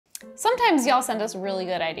Sometimes y'all send us really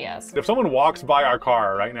good ideas. If someone walks by our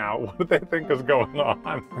car right now, what do they think is going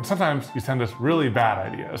on? And sometimes you send us really bad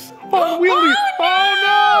ideas. Unwieldy!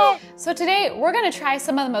 Oh no! So today we're gonna try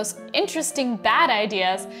some of the most interesting bad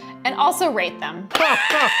ideas and also rate them.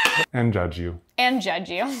 And judge you. And judge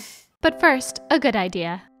you. But first, a good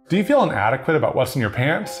idea. Do you feel inadequate about what's in your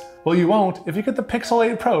pants? Well, you won't if you get the Pixel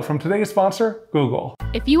 8 Pro from today's sponsor, Google.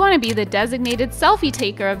 If you want to be the designated selfie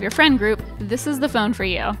taker of your friend group, this is the phone for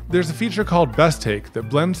you. There's a feature called Best Take that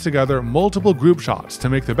blends together multiple group shots to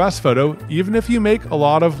make the best photo, even if you make a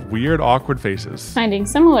lot of weird, awkward faces. Finding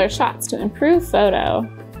similar shots to improve photo.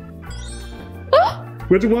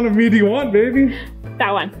 Which one of me do you want, baby?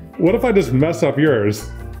 That one. What if I just mess up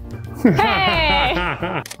yours? Hey!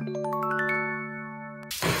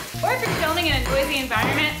 Or if you're filming in a noisy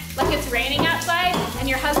environment, like it's raining outside, and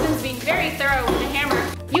your husband's being very thorough with a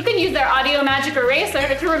hammer, you can use their Audio Magic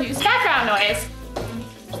Eraser to reduce background noise.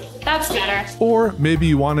 That's better. Or maybe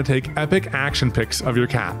you want to take epic action pics of your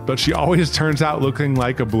cat, but she always turns out looking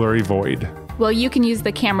like a blurry void. Well, you can use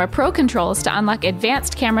the Camera Pro controls to unlock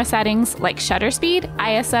advanced camera settings like shutter speed,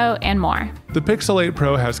 ISO, and more. The Pixel 8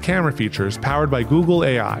 Pro has camera features powered by Google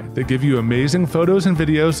AI that give you amazing photos and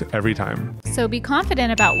videos every time. So be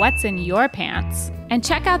confident about what's in your pants. And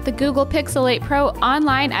check out the Google Pixel 8 Pro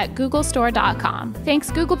online at googlestore.com.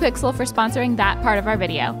 Thanks Google Pixel for sponsoring that part of our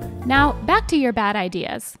video. Now, back to your bad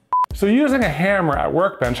ideas. So using a hammer at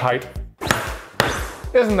workbench height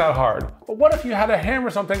isn't that hard. But what if you had to hammer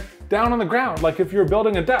something down on the ground, like if you were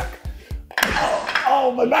building a deck?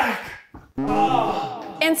 Oh, my back!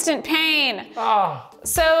 Oh. Instant pain. Oh.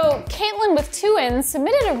 So Katelyn with 2 Ns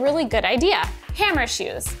submitted a really good idea, hammer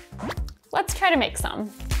shoes. Let's try to make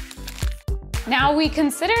some. Now we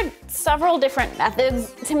considered several different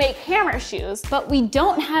methods to make hammer shoes, but we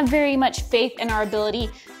don't have very much faith in our ability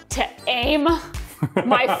to aim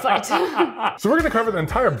my foot. So we're gonna cover the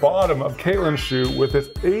entire bottom of Katelyn's shoe with this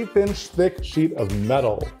 1/8" thick sheet of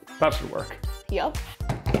metal. That should work. Yup.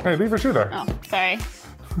 Hey, leave your shoe there. Oh, sorry.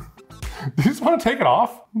 Do you just want to take it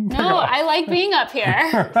off? No, I like being up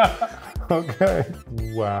here. Okay.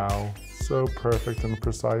 Wow, so perfect and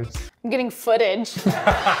precise. I'm getting footage.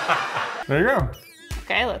 There you go.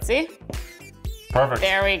 Okay, let's see. Perfect.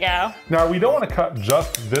 There we go. Now, we don't want to cut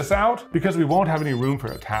just this out because we won't have any room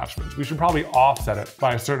for attachments. We should probably offset it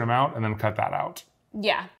by a certain amount and then cut that out.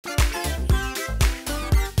 Yeah.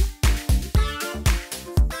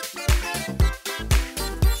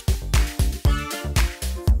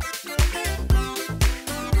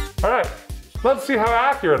 All right, let's see how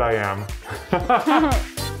accurate I am.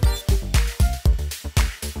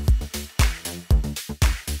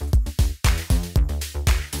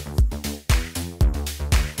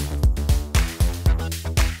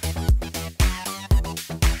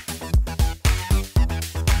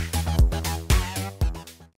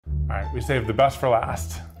 We saved the best for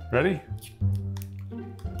last. Ready?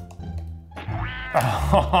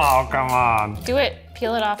 Oh, come on. Do it,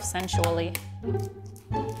 peel it off sensually.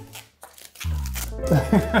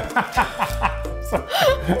 That's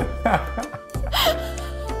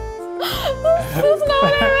not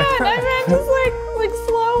what I meant. I meant just like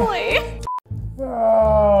slowly.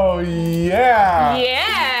 Oh, yeah.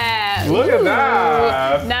 Yeah. Look at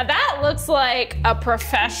that. Now that looks like a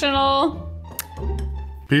professional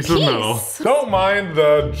piece of metal. Don't mind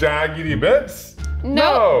the jaggedy bits.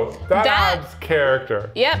 No, that adds character.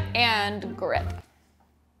 Yep, and grip.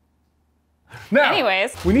 Now,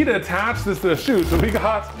 anyways, we need to attach this to the shoe, so we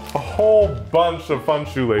got a whole bunch of fun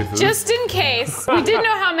shoelaces. Just in case. We didn't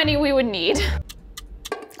know how many we would need.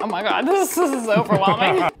 Oh my God, this is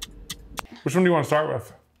overwhelming. Which one do you want to start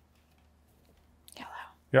with?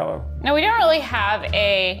 Yellow. No, we don't really have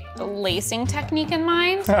a lacing technique in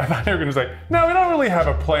mind. I thought you were gonna say, no, we don't really have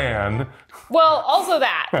a plan. Well, also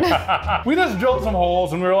that. We just drilled some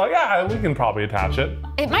holes and we were like, yeah, we can probably attach it.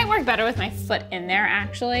 It might work better with my foot in there,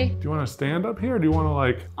 actually. Do you want to stand up here or do you want to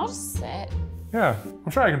like? I'll just sit. Yeah, I'm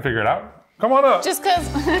sure I can figure it out. Come on up. Just cause,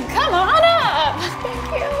 come on up.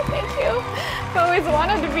 Thank you. I've always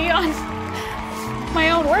wanted to be on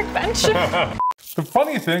my own workbench. The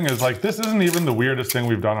funny thing is, like, this isn't even the weirdest thing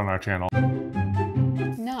we've done on our channel.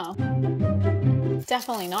 No,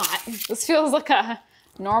 definitely not. This feels like a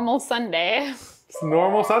normal Sunday. It's a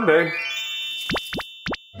normal Sunday.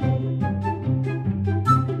 I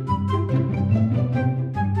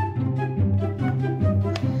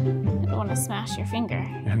don't want to smash your finger.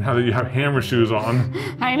 And now that you have hammer shoes on.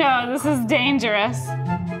 I know, this is dangerous.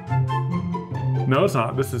 No, it's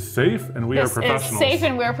not. This is safe and we are professionals. This is safe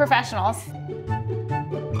and we're professionals.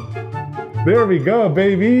 There we go,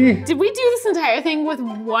 baby. Did we do this entire thing with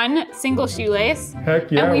one single shoelace.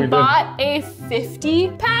 Heck yeah, and we did. bought a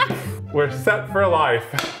 50 pack. We're set for life.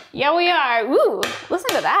 Yeah, we are. Ooh, listen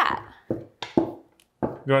to that.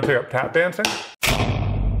 You want to take up tap dancing?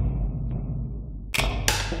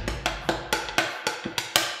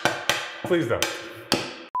 Please don't.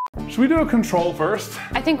 Should we do a control first?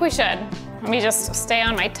 I think we should. Let me just stay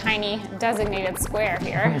on my tiny designated square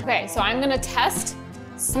here. Okay, so I'm gonna test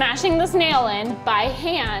smashing this nail in by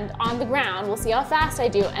hand on the ground. We'll see how fast I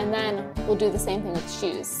do, and then we'll do the same thing with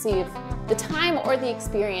shoes. See if the time or the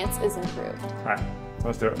experience is improved. All right,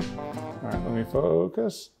 let's do it. All right, let me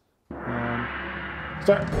focus. And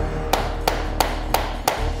start.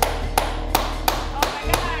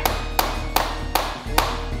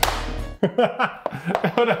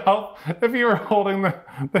 It would help if you were holding the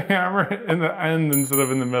hammer in the end instead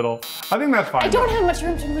of in the middle. I think that's fine. I don't have much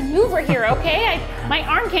room to maneuver here, okay? My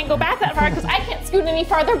arm can't go back that far because I can't scoot any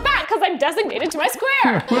farther back because I'm designated to my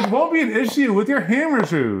square. Which won't be an issue with your hammer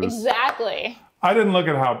shoes. Exactly. I didn't look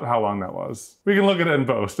at how long that was. We can look at it in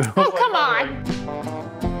post. Oh, come on.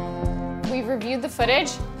 We've reviewed the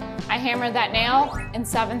footage. I hammered that nail in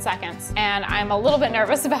 7 seconds, and I'm a little bit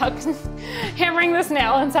nervous about hammering this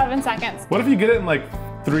nail in 7 seconds. What if you get it in like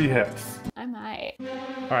 3 hits? I might.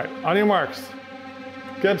 All right, on your marks.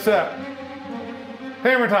 Get set.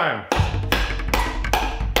 Hammer time.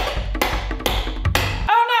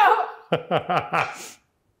 Oh no!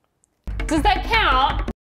 Does that count?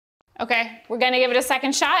 Okay, we're gonna give it a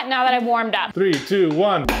second shot now that I've warmed up. 3, 2,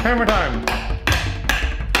 1, hammer time.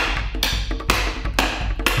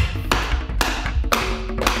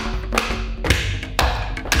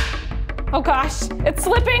 Oh gosh, it's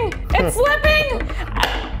slipping! It's slipping!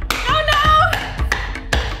 Oh no!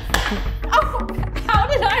 Oh, how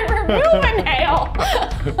did I remove a nail?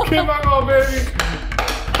 Keep on going, baby!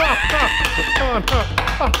 Oh no!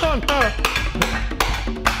 Oh no!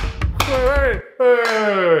 Wait.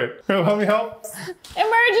 Here, let me help.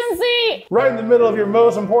 Emergency! Right in the middle of your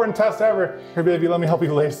most important test ever. Here, baby, let me help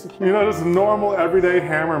you lace. You know, this normal everyday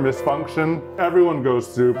hammer misfunction. Everyone goes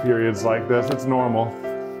through periods like this. It's normal.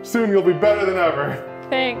 Soon you'll be better than ever.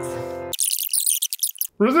 Thanks.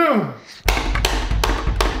 Resume.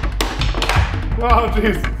 Oh,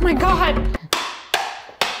 jeez. Oh my God.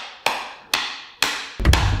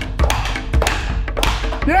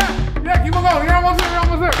 Yeah, keep on going. You're almost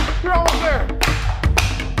there.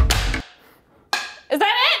 Is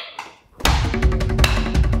that it?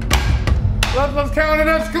 Let's count it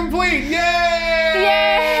as complete. Yay!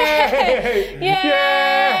 Yay!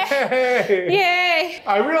 Yay! Yay!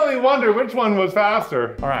 I really wonder which one was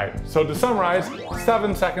faster. All right, so to summarize,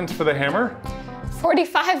 7 seconds for the hammer.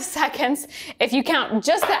 45 seconds if you count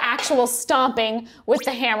just the actual stomping with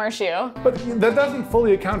the hammer shoe. But that doesn't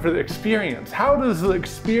fully account for the experience. How does the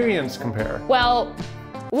experience compare? Well,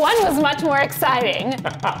 one was much more exciting.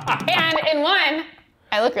 And in one,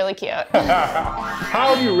 I look really cute.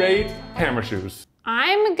 How do you rate hammer shoes?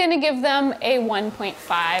 I'm gonna give them a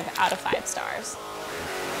 1.5 out of 5 stars.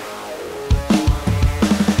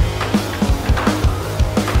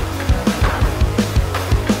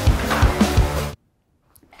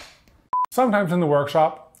 Sometimes in the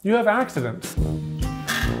workshop, you have accidents.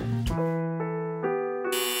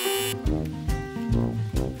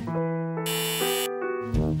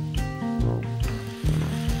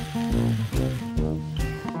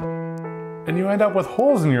 And you end up with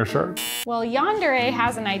holes in your shirt. Well, Yandere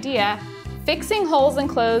has an idea, fixing holes in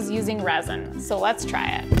clothes using resin. So let's try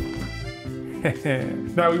it.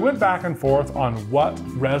 Now we went back and forth on what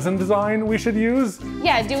resin design we should use.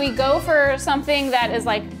 Yeah, do we go for something that is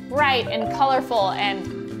like bright and colorful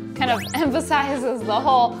and kind of emphasizes the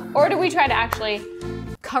hole, or do we try to actually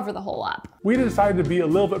cover the hole up? We decided to be a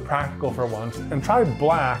little bit practical for once and try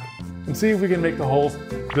black and see if we can make the holes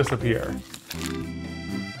disappear.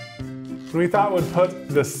 And we thought we'd put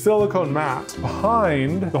the silicone mat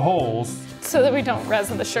behind the holes. So that we don't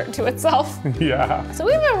resin the shirt to itself. Yeah. So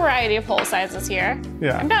we have a variety of hole sizes here.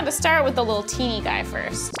 Yeah. I'm down to start with the little teeny guy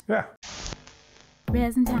first. Yeah.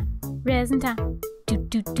 Resin time, resin time,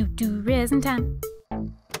 do resin time.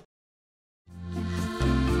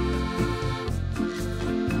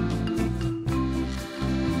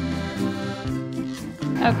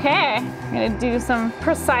 Okay, I'm gonna do some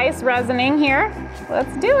precise resining here.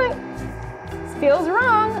 Let's do it. This feels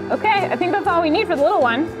wrong. Okay, I think that's all we need for the little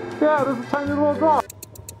one. Yeah, there's a tiny little drop.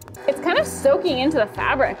 It's kind of soaking into the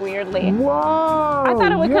fabric weirdly. Whoa! I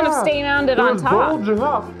thought it would kind of stay mounded on top. It's bulging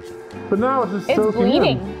up, but now it's just It's soaking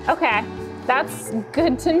bleeding. in. Okay, that's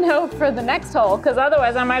good to know for the next hole, because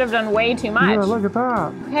otherwise I might have done way too much. Yeah, look at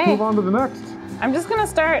that. Okay. Move on to the next. I'm just gonna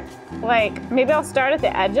start, like, maybe I'll start at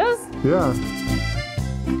the edges. Yeah.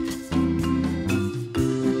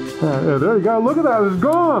 Yeah, there you go. Look at that. It's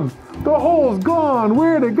gone. The hole's gone.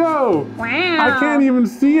 Where'd it go? Wow. I can't even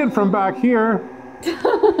see it from back here.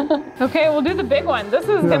 Okay, we'll do the big one. This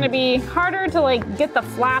is gonna be harder to like get the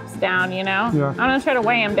flaps down, you know? Yeah. I'm gonna try to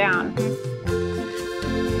weigh them down.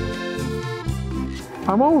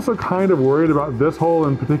 I'm also kind of worried about this hole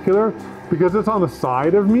in particular because it's on the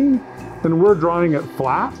side of me and we're drawing it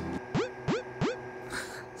flat.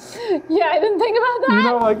 Yeah, I didn't think about that. You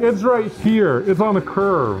know, like it's right here. It's on a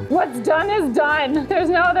curve. What's done is done. There's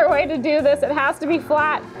no other way to do this. It has to be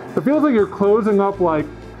flat. It feels like you're closing up like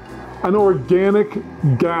an organic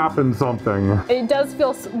gap in something. It does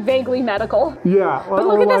feel vaguely medical. Yeah. But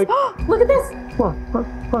look at like, this. Look at this.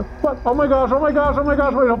 What? Oh my gosh, oh my gosh, oh my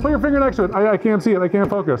gosh. Wait, put your finger next to it. I can't see it. I can't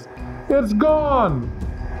focus. It's gone.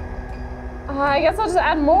 I guess I'll just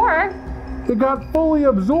add more. It got fully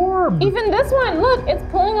absorbed. Even this one, look, it's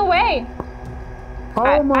pulling away.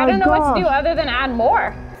 Oh my gosh. I don't know what to do other than add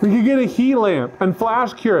more. We could get a heat lamp and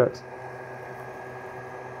flash cure it.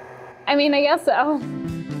 I mean, I guess so.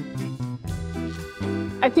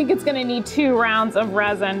 I think it's gonna need 2 rounds of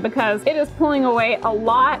resin because it is pulling away a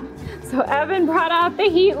lot. So Evan brought out the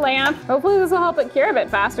heat lamp. Hopefully this will help it cure a bit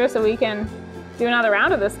faster so we can do another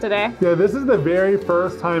round of this today. Yeah, this is the very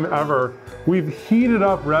first time ever we've heated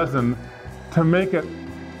up resin to make it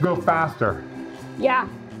go faster. Yeah,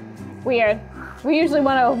 weird. We usually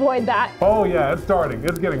want to avoid that. Oh yeah, it's starting.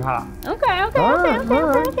 It's getting hot. Okay. All right.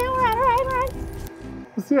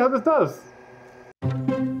 Let's see how this does.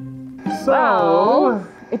 So, well,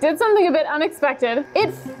 it did something a bit unexpected.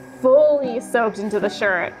 It fully soaked into the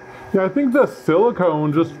shirt. yeah, I think the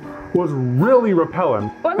silicone just was really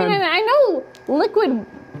repellent. Well, I mean, I know liquid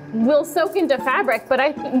will soak into fabric, but I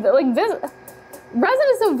like this. Resin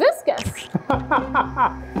is so viscous.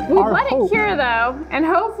 We let it cure though, and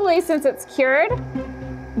hopefully since it's cured,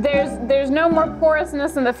 there's no more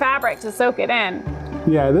porousness in the fabric to soak it in.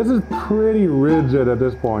 Yeah, this is pretty rigid at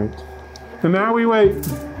this point. And now we wait.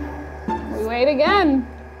 We wait again.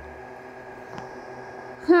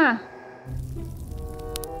 Huh.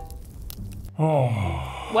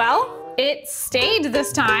 Oh. Well, it stayed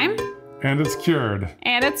this time. And it's cured.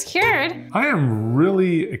 And it's cured. I am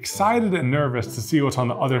really excited and nervous to see what's on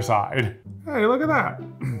the other side. Hey, look at that.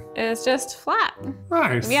 It's just flat.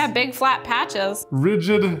 Nice. Yeah, big flat patches.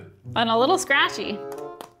 Rigid. And a little scratchy.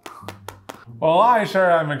 Well, I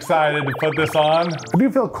sure am excited to put this on. I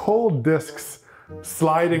do feel cold discs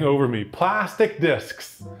sliding over me. Plastic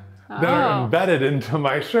discs that are embedded into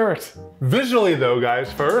my shirt. Visually though,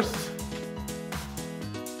 guys, first.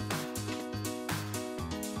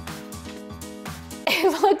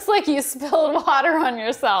 It looks like you spilled water on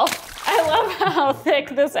yourself. I love how thick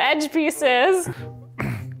this edge piece is.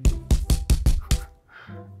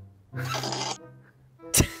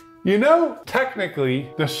 You know,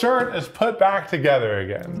 technically, the shirt is put back together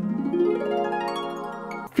again.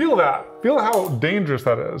 Feel that. Feel how dangerous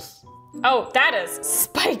that is. Oh, that is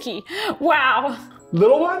spiky. Wow.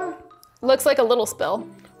 Little one? Looks like a little spill.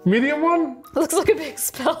 Medium one? Looks like a big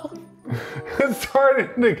spill. It's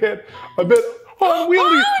starting to get a bit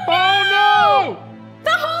unwieldy. Oh no!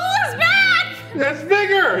 The hole is back! It's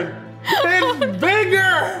bigger! It's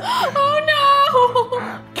bigger! Oh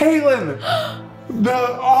no! Katelyn!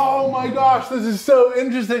 Oh my gosh, this is so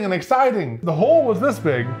interesting and exciting. The hole was this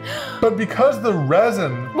big, but because the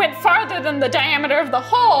resin went farther than the diameter of the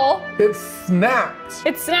hole, it snapped.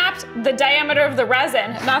 It snapped the diameter of the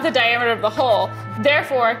resin, not the diameter of the hole.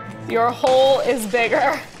 Therefore, your hole is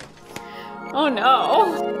bigger. Oh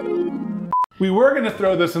no. We were gonna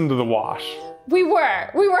throw this into the wash. We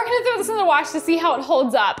were gonna throw this in the wash to see how it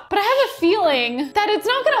holds up, but I have a feeling that it's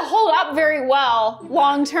not gonna hold up very well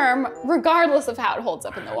long term, regardless of how it holds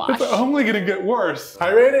up in the wash. It's only gonna get worse.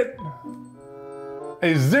 I rate it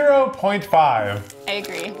a 0.5. I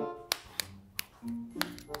agree.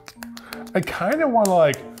 I kind of want to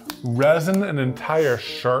like resin an entire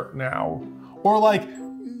shirt now, or like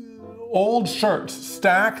old shirts,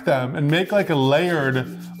 stack them and make like a layered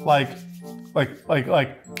like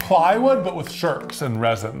plywood, but with shirts and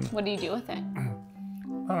resin. What do you do with it? I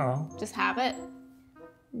don't know. Just have it?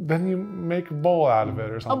 Then you make a bowl out of it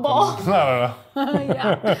or something. A bowl? I don't know.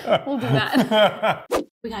 Yeah, we'll do that.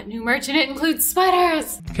 We got new merch and it includes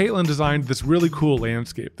sweaters. Katelyn designed this really cool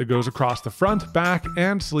landscape that goes across the front, back,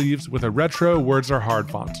 and sleeves with a retro Words Are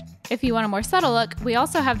Hard font. If you want a more subtle look, we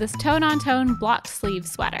also have this tone-on-tone blocked sleeve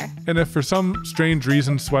sweater. And if for some strange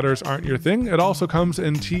reason sweaters aren't your thing, it also comes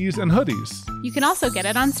in tees and hoodies. You can also get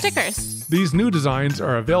it on stickers. These new designs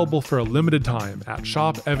are available for a limited time at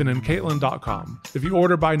shopevanandkatelyn.com. If you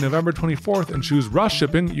order by November 24th and choose rush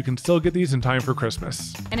shipping, you can still get these in time for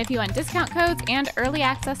Christmas. And if you want discount codes and early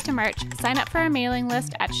access to merch, sign up for our mailing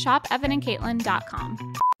list at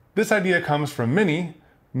shopevanandkatelyn.com. This idea comes from Minnie.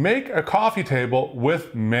 Make a coffee table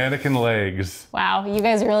with mannequin legs. Wow, you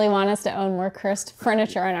guys really want us to own more cursed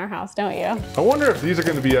furniture in our house, don't you? I wonder if these are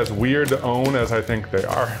going to be as weird to own as I think they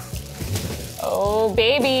are. Oh,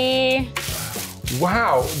 baby.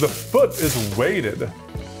 Wow, the foot is weighted.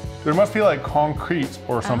 There must be like concrete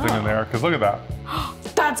or something in there, because look at that.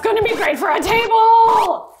 That's gonna be great for a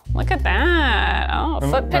table! Look at that. Oh,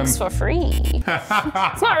 foot picks for free.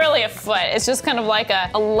 It's not really a foot, it's just kind of like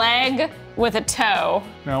a leg with a toe.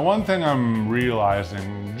 Now, one thing I'm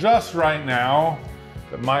realizing just right now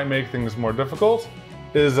that might make things more difficult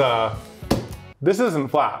is this isn't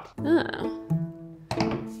flat. Oh.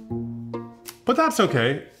 But that's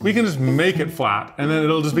okay. We can just make it flat and then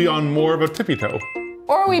it'll just be on more of a tippy toe.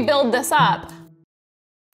 Or we build this up.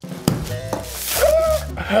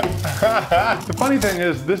 The funny thing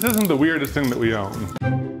is, this isn't the weirdest thing that we own.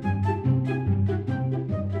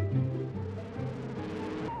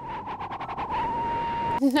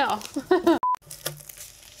 No.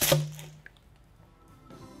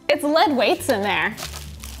 It's lead weights in there.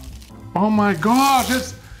 Oh my gosh,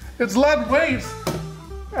 it's lead weights.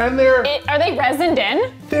 And they're Are they resined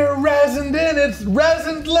in? They're resined in. It's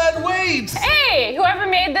resined lead weights. Hey, whoever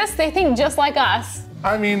made this, they think just like us.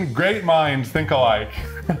 I mean, great minds think alike.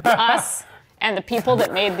 Us and the people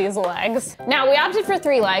that made these legs. Now, we opted for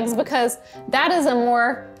 3 legs because that is a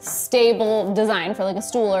more stable design for like a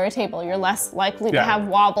stool or a table. You're less likely to have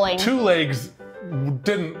wobbling. 2 legs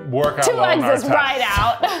didn't work out 2 well in our legs is test. right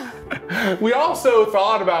out. We also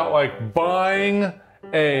thought about like buying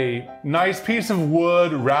a nice piece of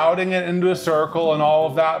wood, routing it into a circle and all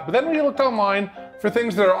of that. But then we looked online for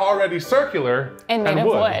things that are already circular and made of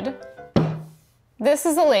wood. This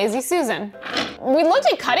is a Lazy Susan. We looked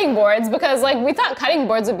at cutting boards because like we thought cutting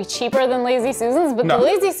boards would be cheaper than Lazy Susans, but the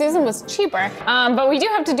Lazy Susan was cheaper. But we do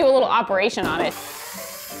have to do a little operation on it.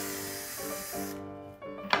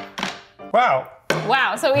 Wow.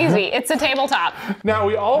 Wow, so easy. It's a tabletop. Now,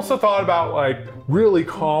 we also thought about like really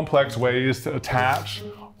complex ways to attach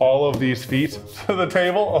all of these feet to the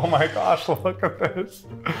table. Oh my gosh, look at this.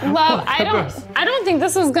 Love, I don't think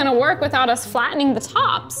this is gonna work without us flattening the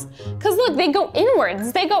tops. Cause look, they go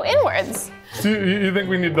inwards, they go inwards. So you think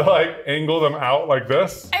we need to like angle them out like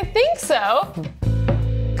this? I think so.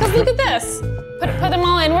 Cause look at this. Put them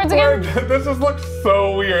all inwards again. This just looks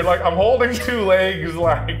so weird. Like I'm holding 2 legs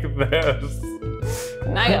like this.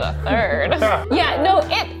 And I got a 3rd. Yeah, no,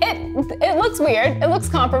 it looks weird. It looks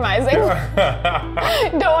compromising.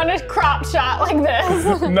 Don't want a crop shot like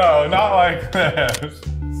this. No, not like this.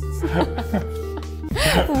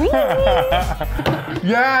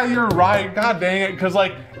 Yeah, you're right. God dang it. Because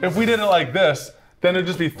like, if we did it like this, then it'd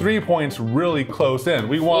just be 3 points really close in.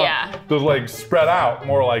 We want the legs spread out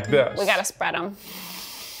more like this. We gotta spread them.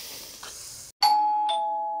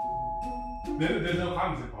 There's no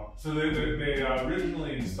concrete pump. So they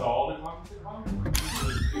originally installed a concrete pump.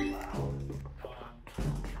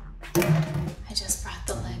 I just brought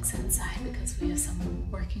the legs inside because we have someone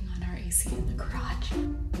working on our AC in the garage.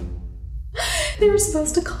 They were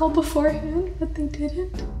supposed to call beforehand, but they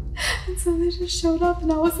didn't. And so they just showed up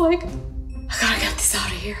and I was like, I gotta get this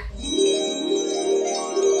out of here.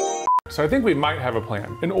 So I think we might have a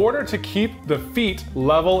plan. In order to keep the feet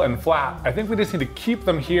level and flat, I think we just need to keep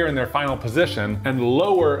them here in their final position and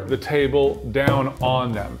lower the table down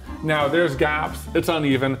on them. Now there's gaps, it's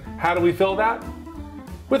uneven. How do we fill that?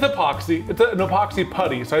 With epoxy. It's an epoxy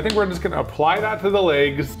putty. So I think we're just gonna apply that to the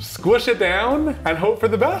legs, squish it down, and hope for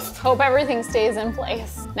the best. Hope everything stays in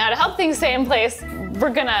place. Now to help things stay in place, we're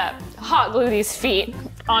gonna hot glue these feet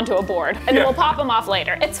onto a board and then we'll pop them off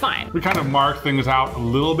later. It's fine. We kind of mark things out a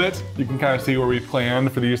little bit. You can kind of see where we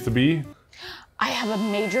planned for these to be. I have a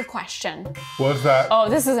major question. What's that? Oh,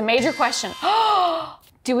 this is a major question.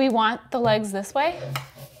 Do we want the legs this way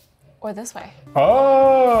or this way?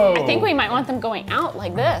 Oh! I think we might want them going out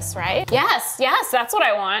like this, right? Yes, that's what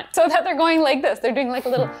I want. So that they're going like this. They're doing like a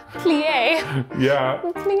little plie. Yeah.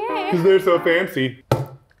 Plie. Because they're so fancy.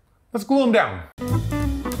 Let's glue them down.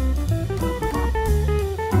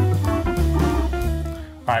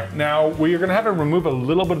 All right, now we're gonna have to remove a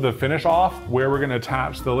little bit of the finish off where we're gonna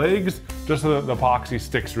attach the legs, just so that the epoxy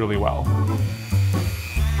sticks really well.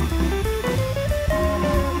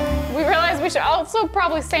 We realized we should also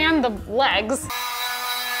probably sand the legs.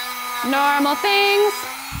 Normal things.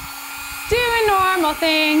 Doing normal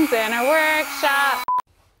things in our workshop.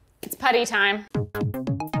 It's putty time.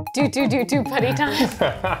 Do putty time.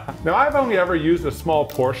 Now, I've only ever used a small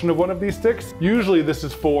portion of one of these sticks. Usually this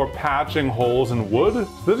is for patching holes in wood.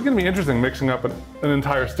 So this is gonna be interesting mixing up an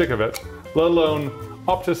entire stick of it, let alone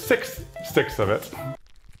up to 6 sticks of it.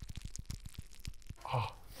 Oh,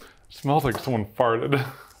 smells like someone farted.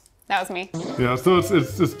 That was me. Yeah, so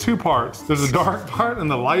it's 2 parts. There's a dark part and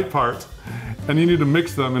the light part, and you need to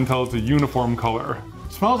mix them until it's a uniform color.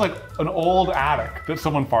 It smells like an old attic that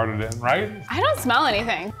someone farted in, right? I don't smell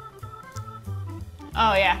anything.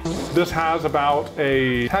 Oh yeah. This has about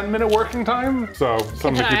a 10-minute working time, so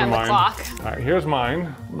something to keep in mind. Clock. All right, here's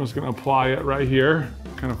mine. I'm just gonna apply it right here,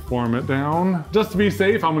 kind of form it down. Just to be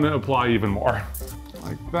safe, I'm gonna apply even more.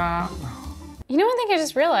 Like that. You know one thing I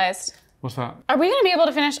just realized? What's that? Are we gonna be able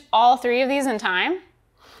to finish all 3 of these in time?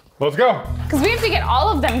 Let's go. Because we have to get all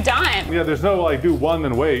of them done. Yeah, there's no like do one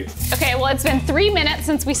then wait. Okay, well it's been 3 minutes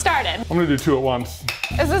since we started. I'm gonna do 2 at once.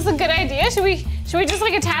 Is this a good idea? Should we just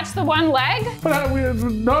like attach the one leg? But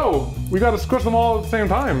no, we gotta squish them all at the same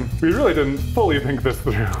time. We really didn't fully think this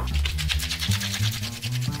through.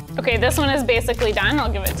 Okay, this one is basically done.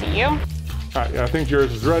 I'll give it to you. All right, yeah, I think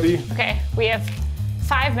yours is ready. Okay, we have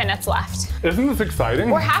 5 minutes left. Isn't this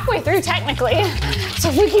exciting? We're halfway through technically, so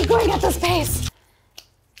if we keep going at this pace.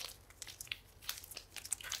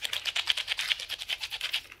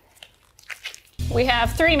 We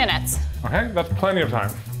have 3 minutes. Okay, that's plenty of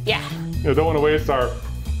time. Yeah. You don't want to waste our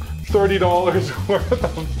 $30 worth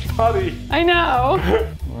of putty. I know.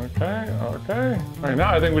 Okay. All right,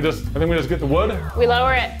 now I think we just get the wood. We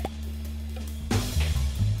lower it.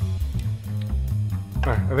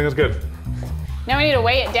 All right, I think it's good. Now we need to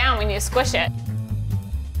weigh it down. We need to squish it.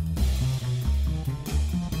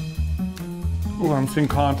 Ooh, I'm seeing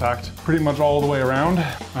contact pretty much all the way around.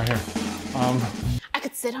 Right here. I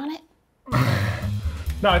could sit on it.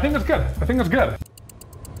 No, I think it's good. I think it's good.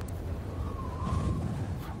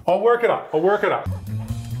 I'll work it up.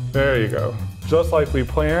 There you go. Just like we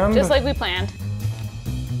planned. Just like we planned.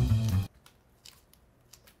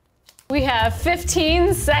 We have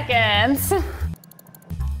 15 seconds.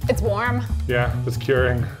 It's warm. Yeah, it's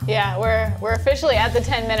curing. Yeah, we're officially at the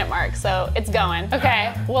 10-minute mark, so it's going.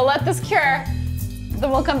 Okay, we'll let this cure.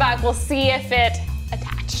 Then we'll come back, we'll see if it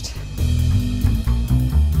attached.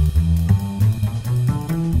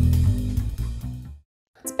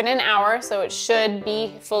 It's been an hour, so it should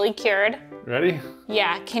be fully cured. Ready?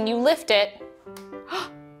 Yeah, can you lift it?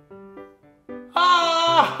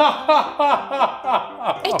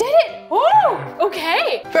 It did it! Oh,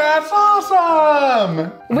 okay. That's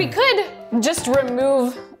awesome! We could just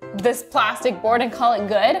remove this plastic board and call it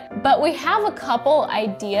good, but we have a couple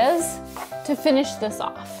ideas to finish this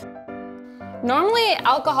off. Normally,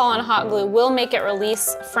 alcohol and hot glue will make it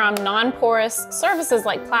release from non-porous surfaces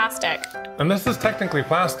like plastic. And this is technically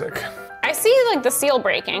plastic. I see like the seal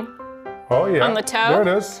breaking. Oh yeah. On the toe? There it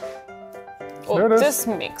is. Oh, there it is. This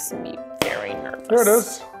makes me very nervous. There it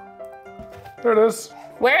is. There it is.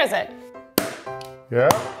 Where is it? Yeah.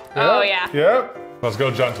 Oh yeah. Yep. Let's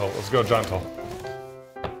go gentle. Let's go gentle.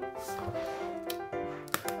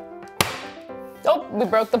 Oh, we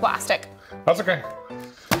broke the plastic. That's okay.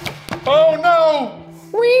 Oh no!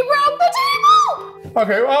 We broke the table!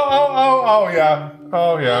 Okay. Oh yeah.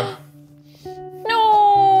 Oh yeah.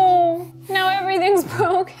 No! Now everything's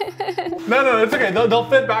broken. No, it's okay. They'll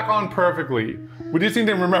fit back on perfectly. We just need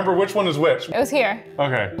to remember which one is which. It was here,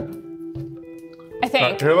 Okay. I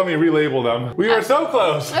think. Here, let me relabel them. We were so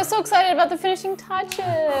close. I was so excited about the finishing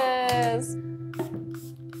touches.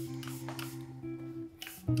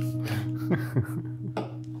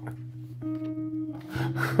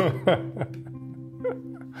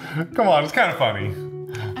 Come on, it's kind of funny.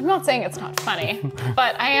 I'm not saying it's not funny,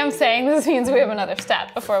 but I am saying this means we have another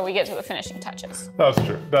step before we get to the finishing touches. That's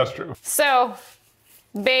true, that's true. So,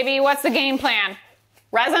 baby, what's the game plan?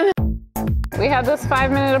 Resin? We have this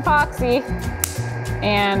 5-minute epoxy,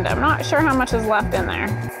 and I'm not sure how much is left in there.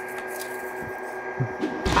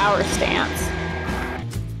 Power stance.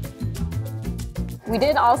 We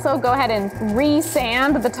did also go ahead and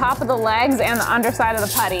re-sand the top of the legs and the underside of the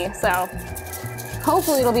putty, so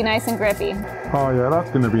hopefully it'll be nice and grippy. Oh yeah, that's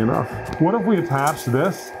gonna be enough. What if we attach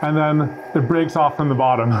this and then it breaks off from the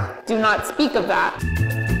bottom? Do not speak of that.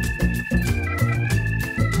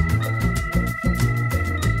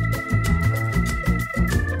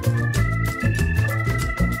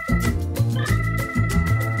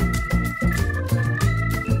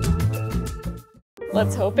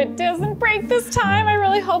 Let's hope it doesn't break this time. I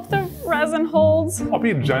really hope the resin holds. I'll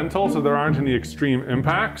be gentle so there aren't any extreme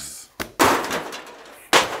impacts.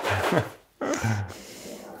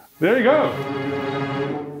 There you go.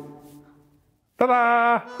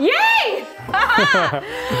 Ta-da! Yay!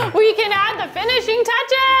 We can add the finishing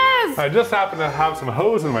touches! I just happen to have some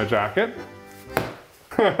hose in my jacket.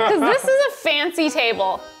 Because this is a fancy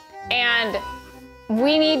table, and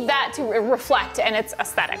we need that to reflect in its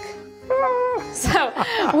aesthetic. So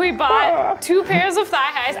we bought 2 pairs of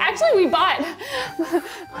thigh highs. Actually, we bought,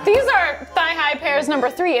 these are thigh high pairs number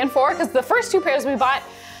 3 and 4, because the first 2 pairs we bought,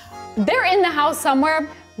 they're in the house somewhere.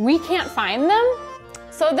 We can't find them.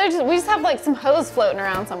 So we just have like some hose floating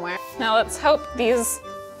around somewhere. Now let's hope these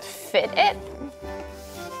fit it.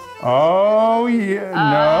 Oh yeah,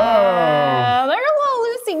 no. They're a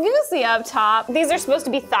little loosey-goosey up top. These are supposed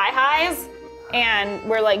to be thigh highs, and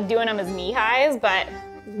we're like doing them as knee highs, but.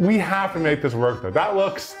 We have to make this work though. That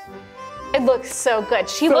looks. It looks so good.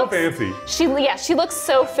 She so looks fancy. She looks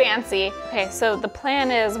so fancy. Okay, so the plan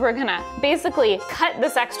is we're gonna basically cut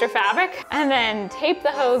this extra fabric and then tape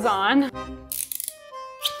the hose on.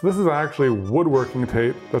 This is actually woodworking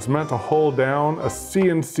tape that's meant to hold down a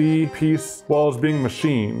CNC piece while it's being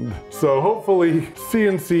machined. So hopefully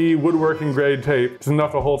CNC woodworking grade tape is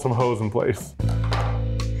enough to hold some hose in place.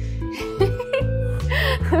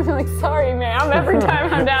 I'm like, sorry ma'am, every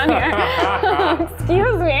time I'm down here.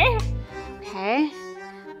 Excuse me. Okay,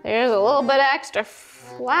 there's a little bit of extra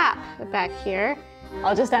flap back here.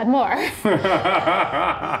 I'll just add more.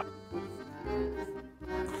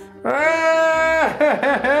 Hey!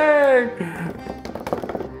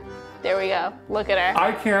 There we go, look at her.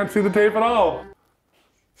 I can't see the tape at all.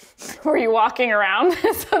 Were you walking around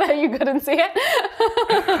so that you couldn't see it?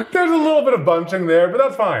 There's a little bit of bunching there, but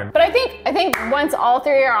that's fine. But I think once all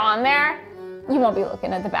 3 are on there, you won't be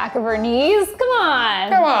looking at the back of her knees. Come on.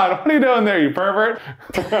 Come on, what are you doing there, you pervert?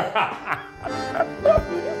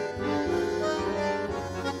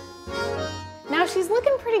 Now she's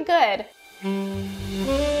looking pretty good.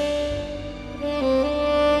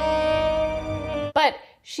 But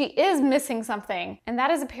she is missing something, and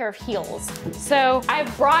that is a pair of heels. So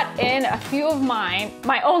I've brought in a few of mine,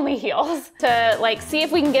 my only heels, to like see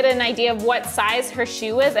if we can get an idea of what size her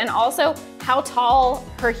shoe is and also how tall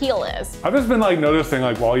her heel is. I've just been like noticing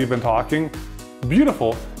like while you've been talking,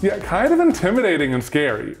 beautiful, yet kind of intimidating and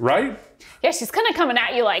scary, right? Yeah, she's kind of coming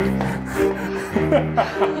at you like.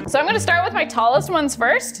 So I'm gonna start with my tallest ones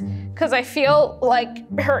first, because I feel like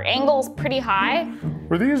her angle's pretty high.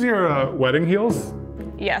 Were these your wedding heels?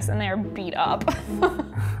 Yes, and they're beat up.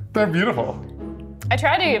 They're beautiful. I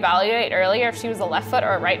tried to evaluate earlier if she was a left foot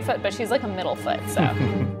or a right foot, but she's like a middle foot, so.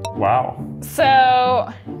 Wow.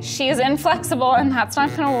 So she's inflexible and that's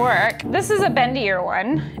not gonna work. This is a bendier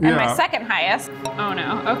one, and my second highest. Oh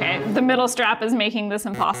no, okay, the middle strap is making this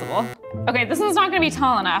impossible. Okay, this one's not gonna be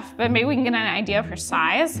tall enough, but maybe we can get an idea of her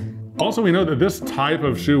size. Also, we know that this type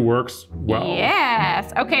of shoe works well.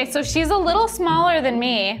 Yes, okay, so she's a little smaller than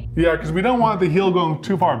me. Yeah, because we don't want the heel going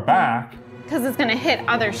too far back. Because it's gonna hit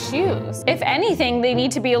other shoes. If anything, they need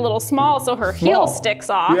to be a little small so her heel sticks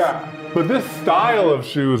off. Yeah, but this style of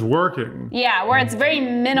shoe is working. Yeah, where it's very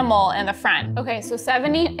minimal in the front. Okay, so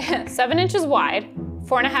 7 inches wide,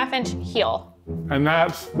 4.5 inch heel. And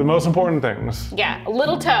that's the most important things. Yeah, a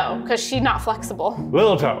little toe, because she's not flexible.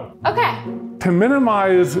 Little toe. Okay. To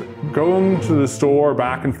minimize going to the store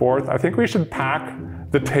back and forth, I think we should pack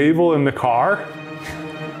the table in the car.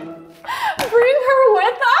 Bring her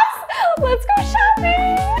with us? Let's go shopping!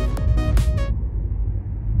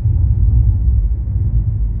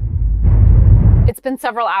 It's been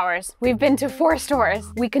several hours. We've been to 4 stores.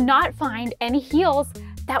 We could not find any heels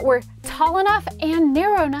that were tall enough and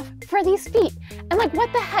narrow enough for these feet. And like,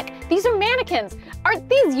 what the heck? These are mannequins. Aren't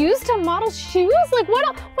these used to model shoes? Like, what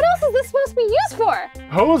else is this supposed to be used for?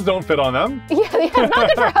 Hose don't fit on them. Yeah, it's not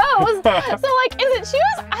good for hose. So like, is it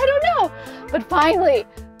shoes? I don't know. But finally,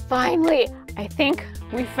 I think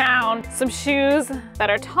we found some shoes that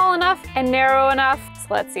are tall enough and narrow enough. So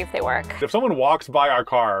let's see if they work. If someone walks by our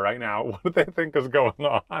car right now, what do they think is going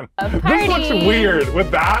on? A party. This looks weird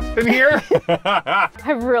with that in here.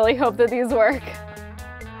 I really hope that these work.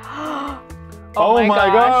 Oh my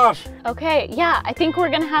gosh. Okay, yeah, I think we're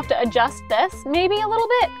gonna have to adjust this maybe a little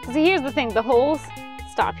bit. So here's the thing, the holes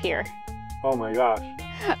stop here. Oh my gosh.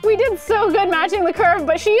 We did so good matching the curve,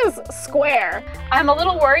 but she is square. I'm a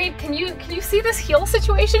little worried. Can you see this heel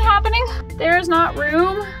situation happening? There's not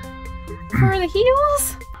room for the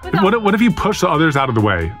heels. What if you push the others out of the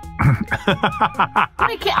way?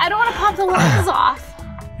 I don't want to pop the legs off.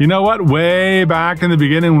 You know what? Way back in the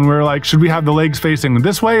beginning when we were like, should we have the legs facing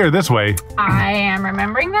this way or this way? I am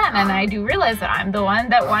remembering that, and I do realize that I'm the one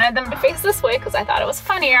that wanted them to face this way because I thought it was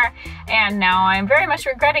funnier, and now I'm very much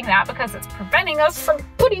regretting that because it's preventing us from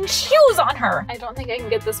putting shoes on her. I don't think I can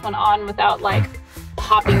get this one on without like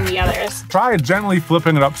popping the others. Try gently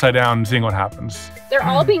flipping it upside down and seeing what happens. They're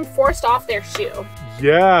all being forced off their shoe.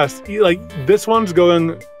 Yes, like this one's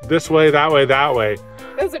going this way, that way, that way.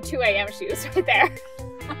 Those are 2 a.m. shoes right there.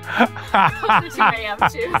 Those are 2 a.m.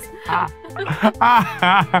 shoes.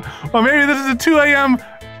 Well, maybe this is a 2 a.m.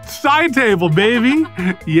 side table, baby.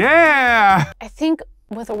 Yeah. I think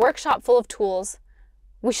with a workshop full of tools,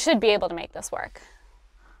 we should be able to make this work.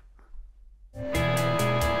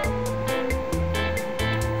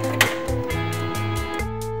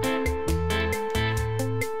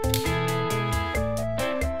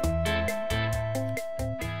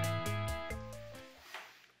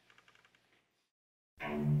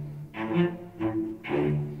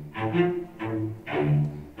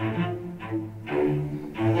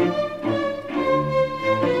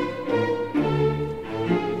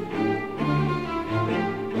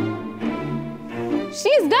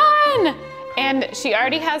 She's done! And she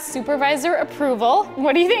already has supervisor approval.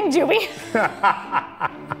 What do you think, Julie?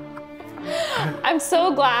 I'm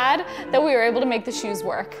so glad that we were able to make the shoes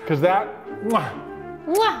work. Because that, Mwah.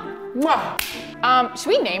 Should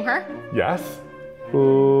we name her? yes.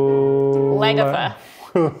 Legatha.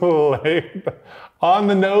 On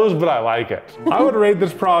the nose, but I like it. I would rate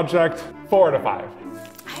this project 4 out of 5.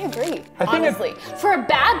 I agree, I think honestly. For a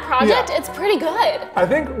bad project, Yeah. it's pretty good. I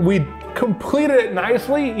think we completed it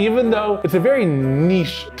nicely, even though it's a very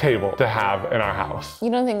niche table to have in our house. You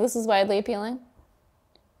don't think this is widely appealing?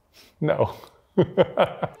 No.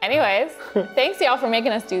 Anyways, thanks y'all for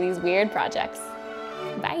making us do these weird projects.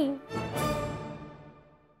 Bye.